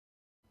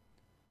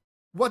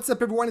What's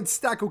up everyone, it's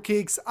Stacko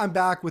Cakes. I'm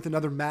back with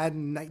another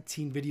Madden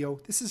 19 video.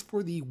 This is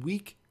for the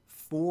week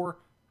 4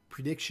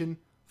 prediction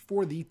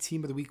for the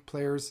team of the week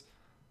players.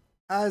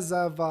 As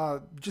of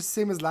just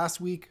same as last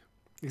week,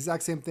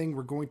 exact same thing.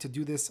 We're going to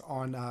do this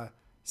on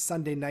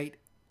Sunday night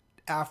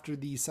after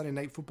the Sunday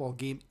night football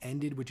game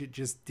ended, which it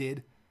just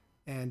did.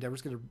 And we're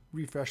just going to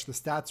refresh the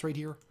stats right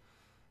here.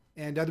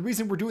 And the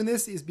reason we're doing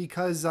this is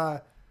because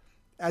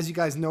as you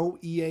guys know,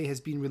 EA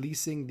has been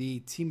releasing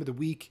the team of the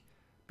week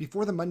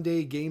before the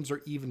Monday games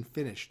are even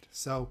finished.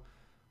 So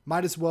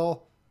might as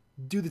well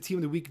do the team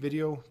of the week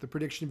video, the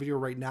prediction video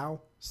right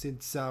now,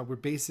 since we're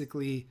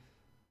basically,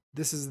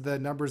 this is the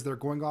numbers they're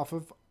going off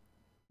of,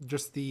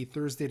 just the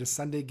Thursday to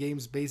Sunday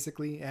games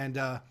basically. And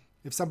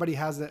if somebody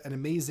has an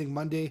amazing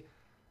Monday,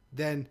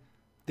 then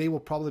they will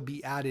probably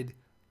be added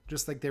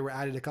just like they were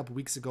added a couple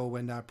weeks ago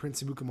when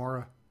Prince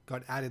Amukamara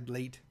got added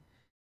late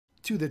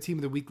to the team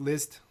of the week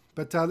list.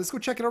 But let's go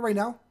check it out right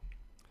now.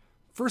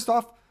 First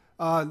off,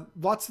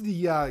 lots of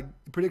the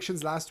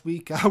predictions last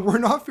week were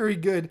not very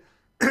good.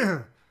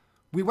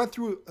 We went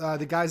through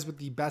the guys with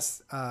the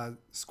best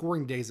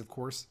scoring days, of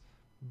course,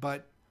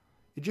 but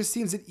it just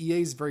seems that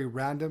EA is very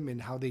random in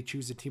how they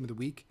choose the team of the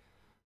week.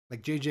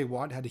 Like JJ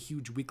Watt had a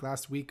huge week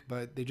last week,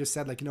 but they just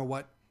said, like, you know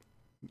what?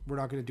 We're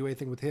not going to do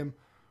anything with him.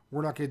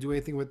 We're not going to do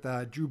anything with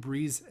Drew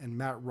Brees and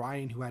Matt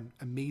Ryan, who had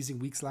amazing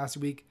weeks last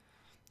week.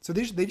 So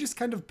they just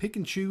kind of pick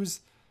and choose.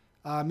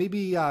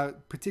 Maybe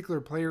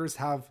particular players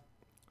have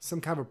some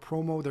kind of a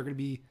promo they're going to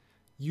be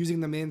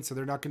using them in, so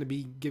they're not going to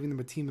be giving them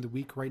a team of the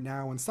week right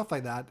now and stuff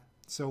like that.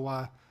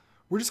 So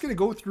we're just going to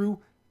go through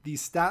the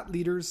stat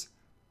leaders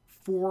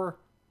for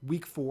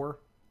week 4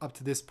 up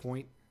to this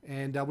point,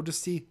 and we'll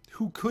just see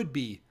who could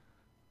be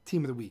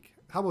team of the week.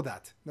 How about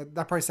that?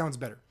 That probably sounds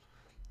better.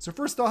 So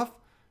first off,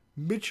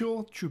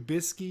 Mitchell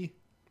Trubisky,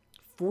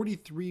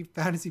 43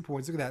 fantasy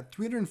points. Look at that,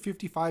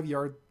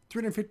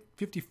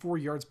 354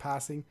 yards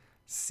passing,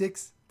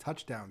 6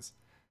 touchdowns,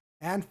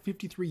 and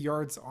 53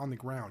 yards on the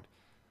ground.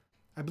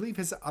 I believe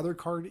his other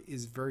card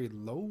is very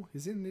low.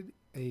 Isn't it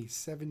a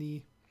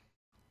 70?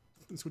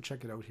 Let's go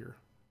check it out here.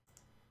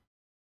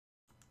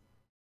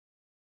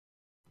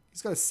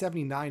 He's got a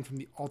 79 from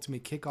the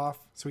ultimate kickoff,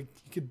 so he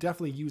could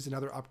definitely use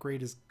another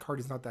upgrade. His card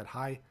is not that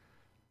high.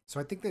 So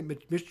I think that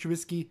Mitch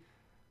Trubisky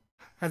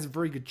has a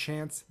very good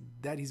chance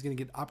that he's going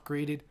to get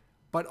upgraded.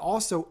 But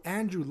also,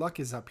 Andrew Luck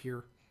is up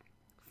here.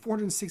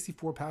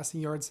 464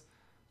 passing yards,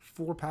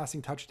 4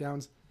 passing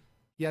touchdowns.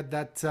 Yeah,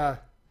 that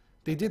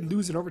they did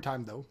lose in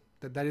overtime though.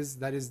 That is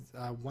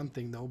one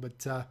thing though.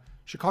 But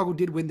Chicago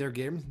did win their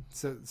game,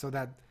 so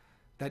that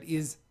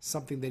is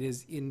something that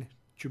is in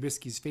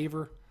Trubisky's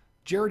favor.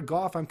 Jared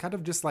Goff, I'm kind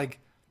of just like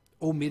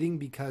omitting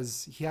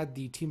because he had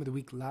the team of the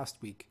week last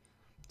week,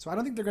 so I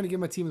don't think they're going to give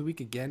him a team of the week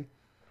again.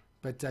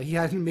 But he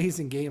had an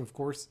amazing game, of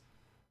course.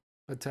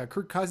 But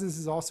Kirk Cousins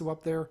is also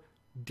up there.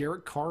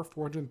 Derek Carr,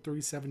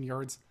 437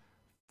 yards,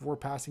 4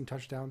 passing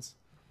touchdowns.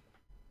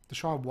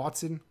 Deshaun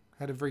Watson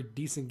had a very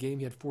decent game.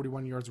 He had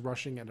 41 yards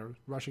rushing and a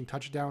rushing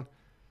touchdown,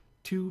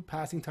 2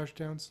 passing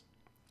touchdowns.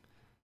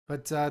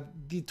 But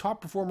the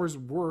top performers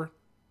were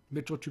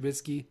Mitchell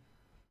Trubisky.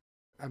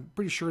 I'm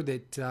pretty sure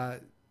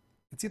that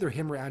it's either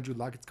him or Andrew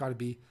Luck. It's got to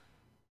be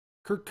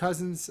Kirk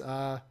Cousins.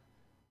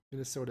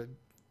 Minnesota,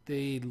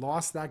 they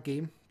lost that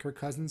game, Kirk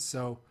Cousins.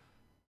 So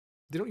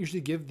they don't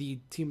usually give the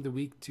team of the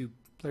week to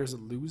players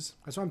that lose.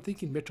 That's why I'm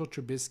thinking Mitchell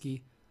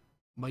Trubisky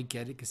might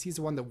get it because he's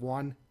the one that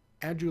won.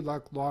 Andrew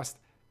Luck lost.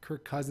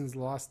 Kirk Cousins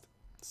lost.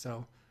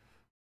 So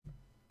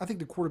I think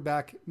the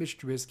quarterback, Mitch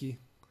Trubisky.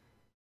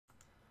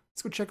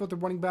 Let's go check out the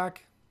running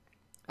back.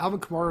 Alvin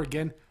Kamara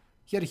again.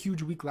 He had a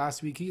huge week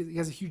last week. He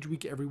has a huge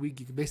week every week.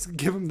 You can basically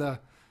give him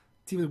the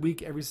team of the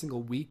week every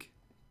single week.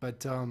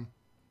 But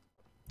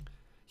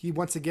he,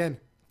 once again,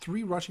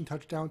 3 rushing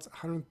touchdowns,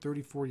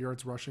 134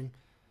 yards rushing,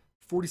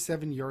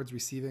 47 yards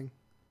receiving.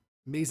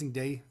 Amazing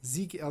day.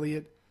 Zeke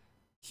Elliott,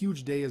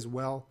 huge day as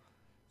well.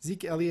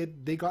 Zeke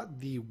Elliott, they got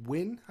the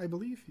win, I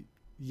believe.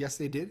 Yes,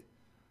 they did.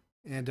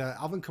 And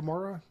Alvin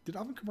Kamara, did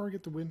Alvin Kamara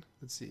get the win?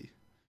 Let's see.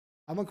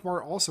 Alvin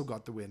Kamara also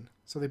got the win.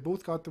 So they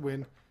both got the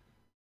win.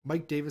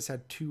 Mike Davis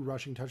had 2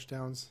 rushing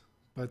touchdowns.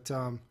 But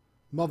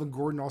Melvin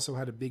Gordon also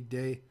had a big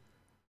day.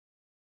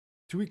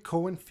 Tariq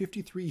Cohen,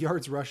 53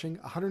 yards rushing,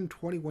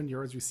 121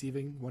 yards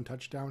receiving, 1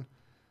 touchdown.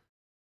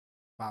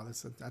 Wow,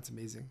 that's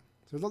amazing.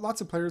 So there's lots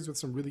of players with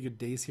some really good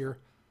days here.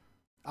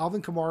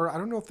 Alvin Kamara, I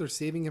don't know if they're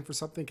saving him for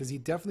something because he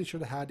definitely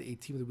should have had a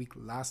team of the week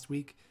last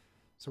week.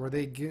 So are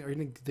they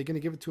going to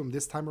give it to him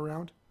this time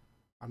around?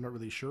 I'm not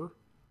really sure.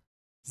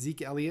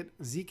 Zeke Elliott.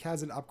 Zeke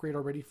has an upgrade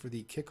already for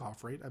the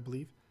kickoff, right? I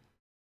believe.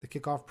 The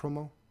kickoff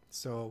promo.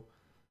 So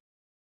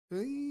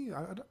I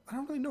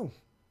don't really know.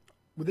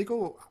 Would they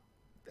go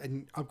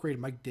and upgrade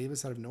Mike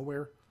Davis out of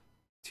nowhere?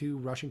 2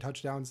 rushing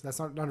touchdowns. That's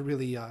not a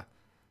really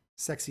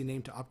sexy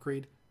name to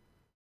upgrade.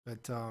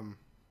 But you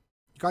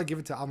got to give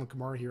it to Alvin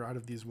Kamara here out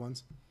of these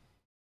ones.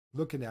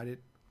 Looking at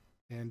it.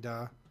 And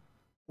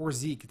or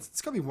Zeke.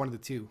 It's got to be one of the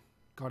two.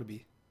 Got to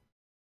be.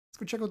 Let's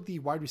go check out the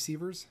wide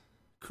receivers.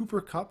 Cooper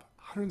Kupp,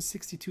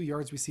 162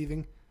 yards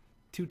receiving,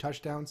 2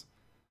 touchdowns.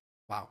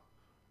 Wow.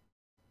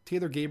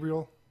 Taylor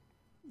Gabriel,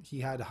 he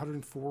had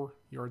 104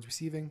 yards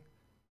receiving,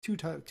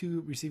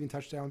 two receiving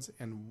touchdowns,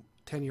 and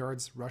 10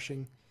 yards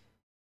rushing.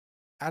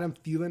 Adam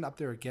Thielen up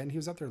there again. He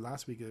was up there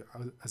last week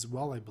as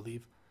well, I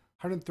believe.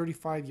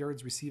 135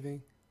 yards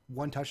receiving,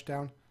 1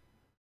 touchdown.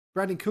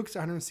 Brandon Cooks,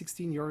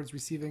 116 yards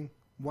receiving,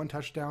 1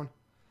 touchdown.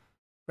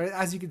 But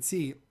as you can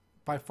see,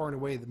 by far and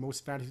away, the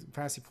most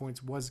fantasy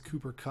points was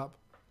Cooper Kupp.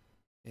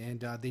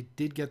 And they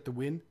did get the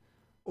win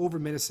over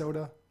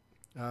Minnesota.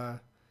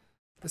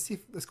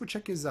 Let's go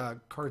check his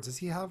cards. Does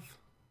he have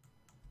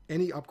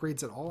any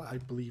upgrades at all? I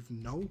believe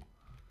no.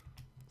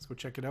 Let's go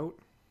check it out.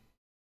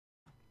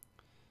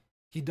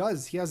 He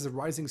does. He has a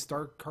Rising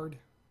Star card,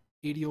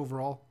 80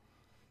 overall.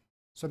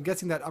 So I'm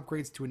guessing that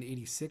upgrades to an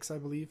 86, I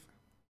believe,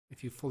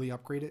 if you fully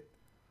upgrade it.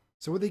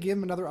 So would they give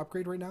him another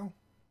upgrade right now?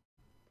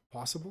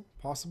 Possible.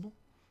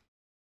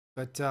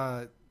 But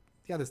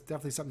yeah, that's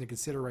definitely something to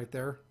consider right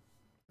there.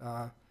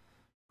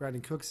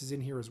 Brandon Cooks is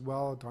in here as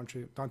well.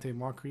 Dante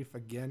Moncrief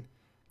again.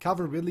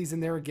 Calvin Ridley's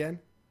in there again.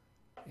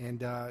 And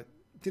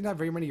didn't have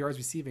very many yards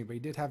receiving, but he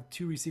did have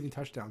 2 receiving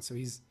touchdowns. So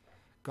he's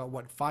got,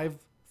 what, five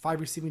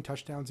receiving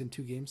touchdowns in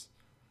 2 games.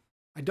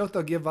 I doubt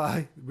they'll give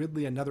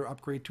Ridley another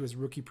upgrade to his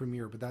rookie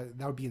premiere, but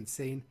that would be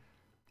insane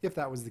if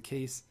that was the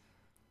case.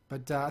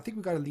 But I think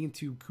we got to lean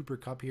to Cooper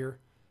Kupp here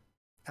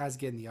as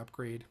getting the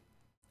upgrade.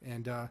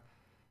 And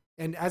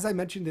as I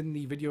mentioned in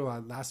the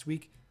video last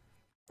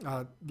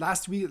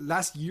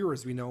year,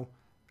 as we know,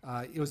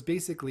 it was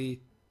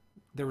basically,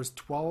 there was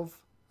 12,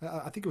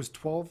 I think it was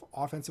 12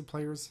 offensive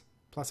players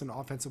plus an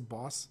offensive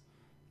boss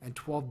and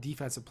 12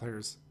 defensive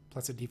players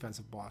plus a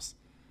defensive boss.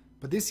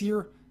 But this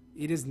year,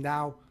 it is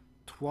now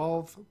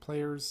 12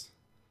 players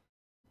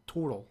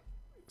total.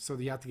 So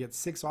you have to get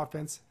 6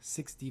 offense,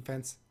 6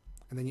 defense,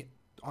 and then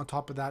on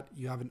top of that,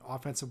 you have an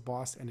offensive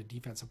boss and a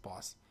defensive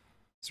boss.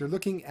 So you're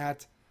looking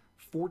at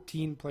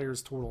 14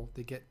 players total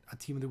to get a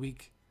Team of the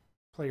Week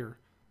player,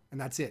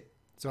 and that's it.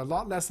 So a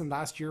lot less than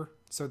last year.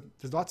 So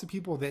there's lots of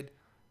people that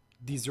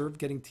deserve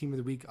getting Team of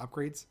the Week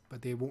upgrades,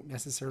 but they won't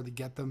necessarily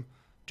get them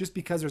just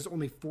because there's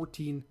only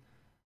 14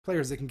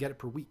 players that can get it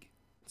per week.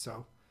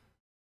 So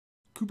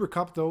Cooper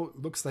Kupp, though,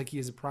 looks like he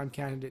is a prime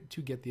candidate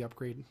to get the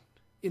upgrade,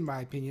 in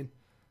my opinion.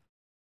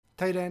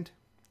 Tight end,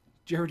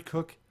 Jared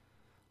Cook,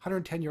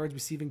 110 yards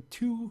receiving,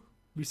 2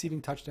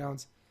 receiving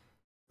touchdowns.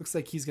 Looks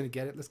like he's going to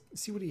get it. Let's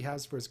see what he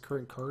has for his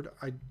current card.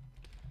 I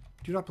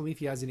do not believe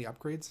he has any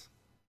upgrades.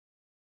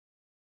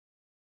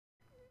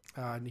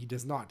 He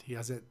does not. He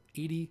has an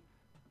 80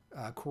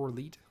 core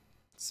elite.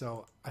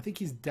 So I think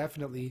he's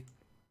definitely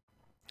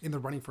in the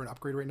running for an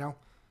upgrade right now.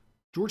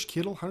 George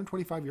Kittle,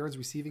 125 yards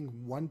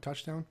receiving, 1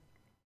 touchdown.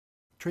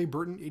 Trey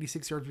Burton,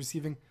 86 yards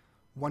receiving,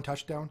 1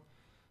 touchdown.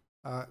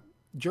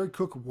 Jared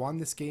Cook won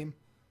this game.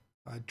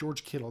 Did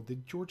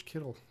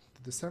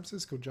the San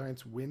Francisco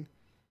Giants win?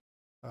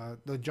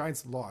 The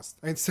Giants lost.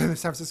 And the San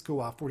Francisco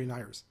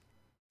 49ers.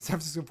 San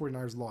Francisco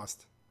 49ers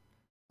lost.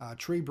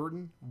 Trey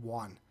Burton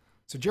won.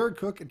 So Jared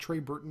Cook and Trey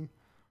Burton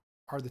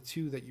are the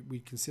 2 that we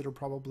consider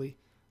probably.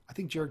 I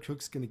think Jared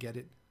Cook's going to get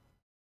it.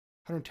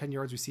 110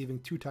 yards receiving,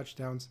 2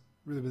 touchdowns.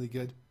 Really, really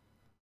good.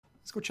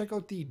 Let's go check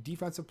out the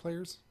defensive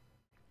players.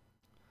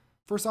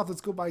 First off,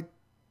 let's go by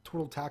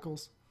total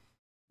tackles.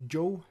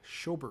 Joe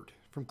Schobert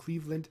from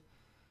Cleveland.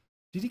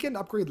 Did he get an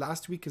upgrade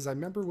last week? Because I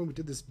remember when we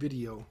did this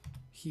video,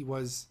 he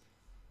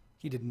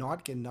did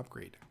not get an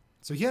upgrade.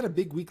 So he had a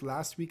big week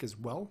last week as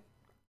well.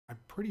 I'm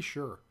pretty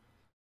sure.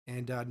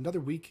 And another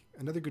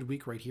good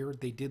week right here.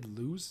 They did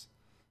lose.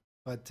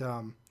 But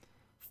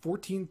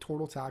 14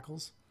 total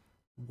tackles,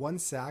 1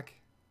 sack.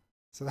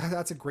 So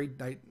that's a great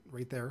night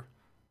right there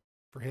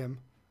for him.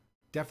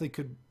 Definitely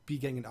could be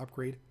getting an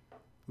upgrade.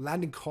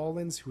 Landon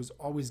Collins, who's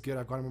always good.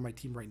 I've got him on my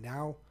team right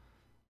now.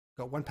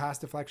 Got 1 pass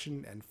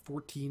deflection and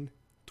 14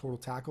 total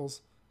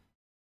tackles.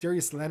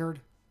 Darius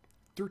Leonard,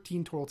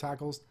 13 total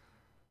tackles,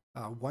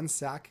 1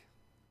 sack.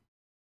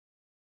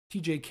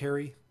 TJ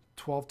Carey,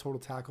 12 total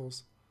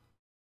tackles.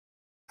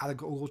 Alec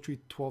Ogletree,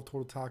 12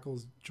 total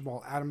tackles.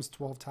 Jamal Adams,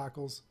 12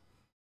 tackles.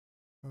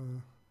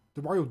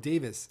 Demario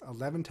Davis,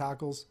 11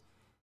 tackles,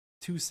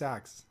 2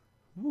 sacks.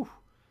 Woo.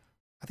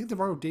 I think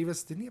Demario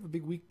Davis, didn't he have a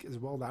big week as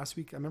well last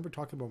week? I remember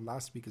talking about him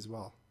last week as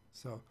well.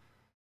 So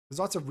there's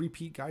lots of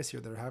repeat guys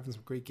here that are having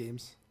some great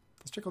games.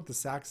 Let's check out the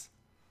sacks.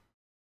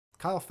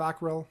 Kyler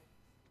Fackrell.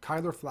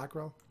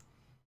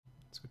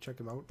 Let's go check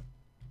him out.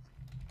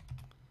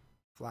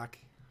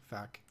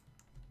 Fack.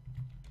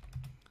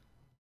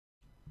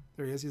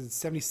 There he is. He's at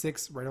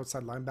 76, right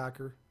outside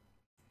linebacker.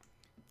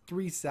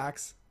 3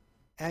 sacks,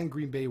 and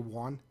Green Bay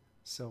won.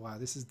 So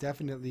this is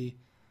definitely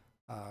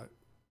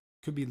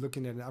could be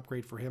looking at an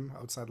upgrade for him,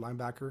 outside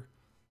linebacker.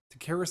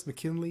 Takaris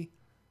McKinley,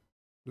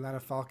 Atlanta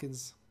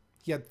Falcons.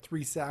 He had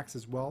 3 sacks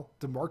as well.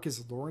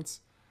 DeMarcus Lawrence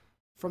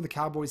from the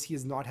Cowboys. He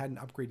has not had an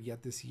upgrade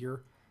yet this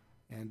year.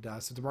 And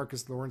so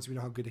DeMarcus Lawrence, we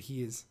know how good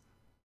he is.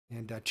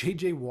 And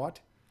J.J. Watt,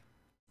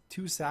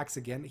 2 sacks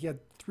again. He had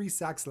 3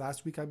 sacks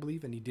last week, I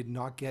believe, and he did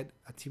not get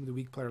a Team of the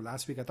Week player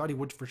last week. I thought he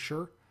would for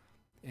sure.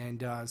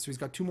 And so he's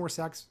got 2 more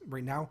sacks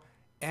right now,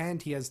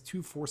 and he has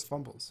 2 forced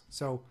fumbles.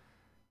 So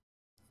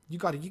You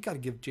got to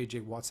give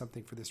J.J. Watt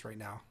something for this right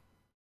now.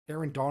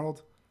 Aaron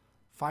Donald,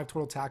 5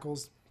 total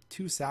tackles,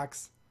 2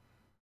 sacks,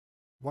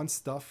 1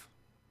 stuff.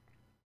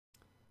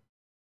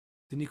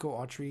 Danico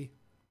Autry,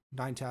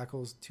 9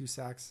 tackles, 2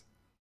 sacks.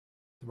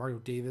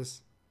 DeMario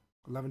Davis,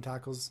 11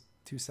 tackles,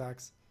 2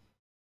 sacks.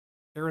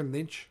 Aaron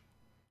Lynch,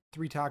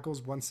 3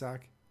 tackles, 1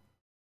 sack.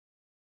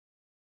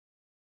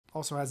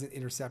 Also has an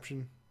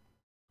interception.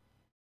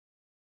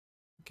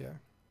 Okay.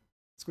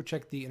 Let's go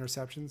check the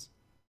interceptions.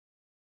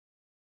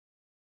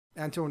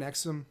 Antoine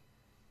Exum,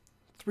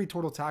 3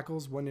 total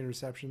tackles, 1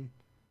 interception.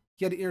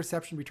 He had an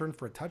interception returned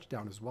for a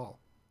touchdown as well.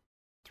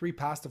 3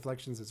 pass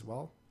deflections as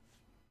well.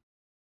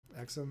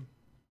 Exum.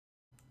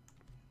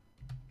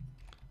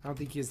 I don't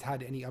think he has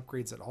had any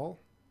upgrades at all.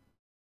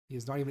 He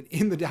is not even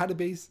in the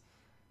database.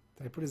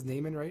 Did I put his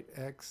name in right?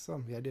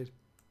 Exum. Yeah, I did.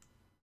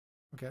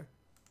 Okay.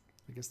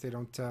 I guess they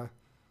don't have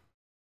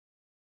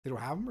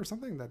him or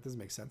something? That doesn't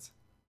make sense.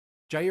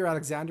 Jair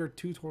Alexander,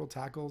 2 total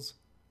tackles,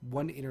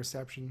 1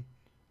 interception,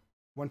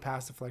 1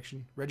 pass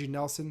deflection. Reggie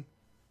Nelson,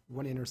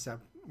 1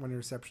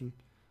 interception.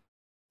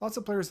 Lots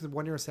of players with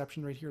 1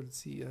 interception right here. Let's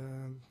see.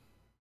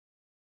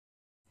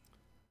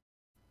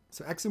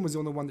 So Exum was the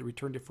only one that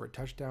returned it for a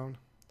touchdown.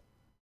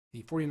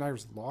 The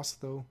 49ers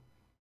lost though.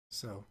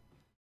 So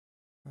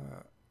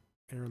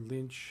Aaron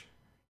Lynch,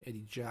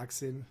 Eddie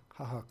Jackson,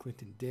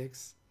 Clinton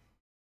Dix.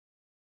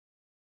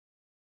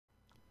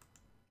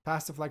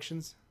 Pass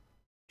deflections.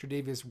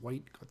 Tre'Davious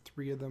White got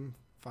 3 of them,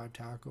 5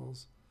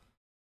 tackles.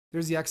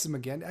 There's the Exum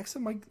again.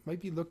 Exum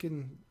might be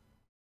looking.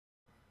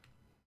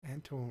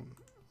 Antone.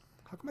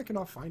 How come I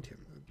cannot find him?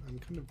 I'm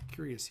kind of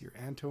curious here.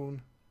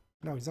 Antone.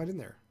 No, he's not in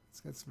there.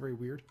 That's very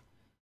weird.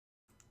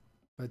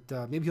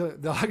 But maybe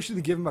they'll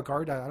actually give him a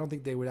card. I don't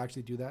think they would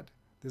actually do that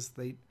this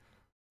late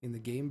in the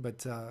game.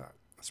 But I'm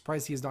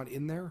surprised he is not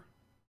in there.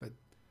 But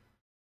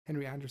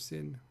Henry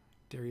Anderson,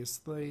 Darius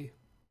Slay.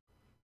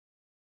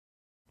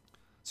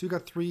 So we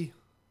got 3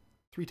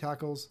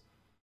 tackles,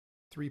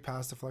 3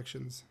 pass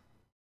deflections.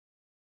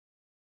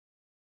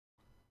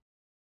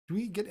 Do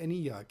we get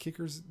any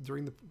kickers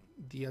during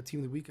the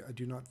team of the week? I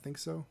do not think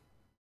so.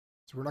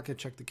 So we're not going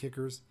to check the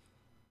kickers.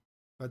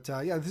 But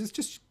yeah, this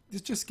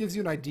just gives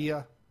you an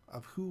idea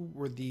of who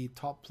were the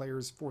top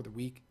players for the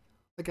week.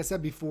 Like I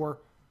said before,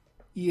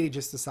 EA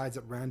just decides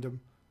at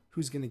random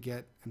who's going to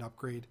get an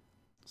upgrade.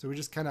 So we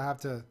just kind of have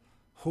to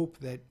hope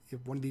that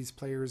if one of these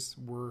players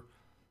were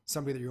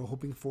somebody that you're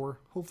hoping for,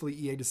 hopefully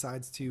EA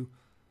decides to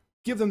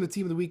give them the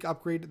team of the week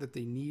upgrade that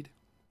they need.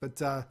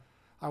 But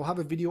I will have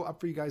a video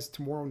up for you guys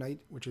tomorrow night,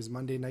 which is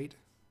Monday night.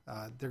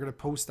 They're going to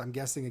post, I'm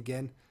guessing,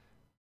 again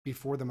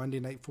before the Monday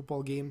night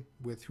football game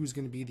with who's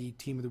going to be the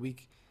team of the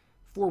week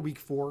for week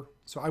 4.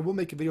 So I will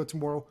make a video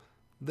tomorrow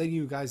letting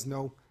you guys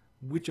know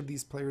which of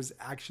these players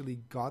actually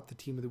got the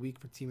team of the week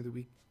for team of the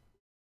week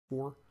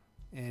 4.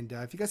 And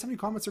if you guys have any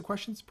comments or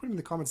questions, put them in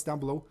the comments down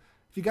below.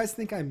 If you guys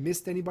think I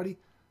missed anybody,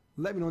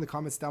 let me know in the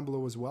comments down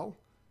below as well.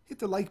 Hit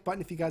the like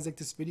button if you guys like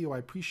this video. I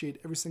appreciate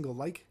every single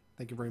like.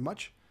 Thank you very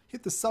much.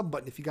 Hit the sub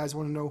button if you guys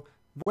want to know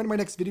when my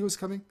next video is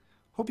coming.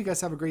 Hope you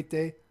guys have a great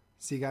day.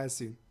 See you guys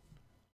soon.